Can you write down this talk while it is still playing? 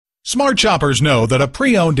Smart shoppers know that a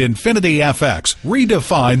pre-owned Infiniti FX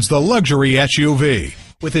redefines the luxury SUV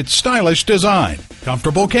with its stylish design,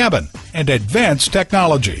 comfortable cabin, and advanced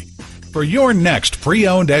technology. For your next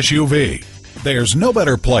pre-owned SUV, there's no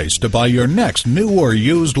better place to buy your next new or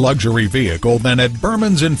used luxury vehicle than at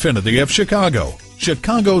Berman's Infiniti of Chicago,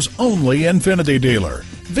 Chicago's only Infiniti dealer.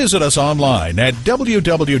 Visit us online at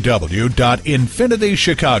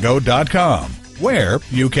www.infinitychicago.com, where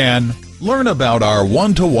you can learn about our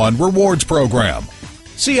one-to-one rewards program,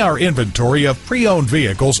 see our inventory of pre-owned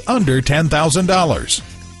vehicles under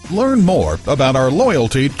 $10,000, learn more about our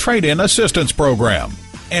loyalty trade-in assistance program,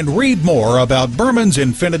 and read more about Berman's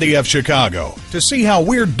Infiniti of Chicago to see how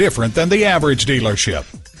we're different than the average dealership.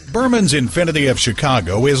 Berman's Infiniti of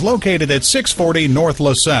Chicago is located at 640 North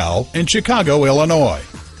LaSalle in Chicago, Illinois.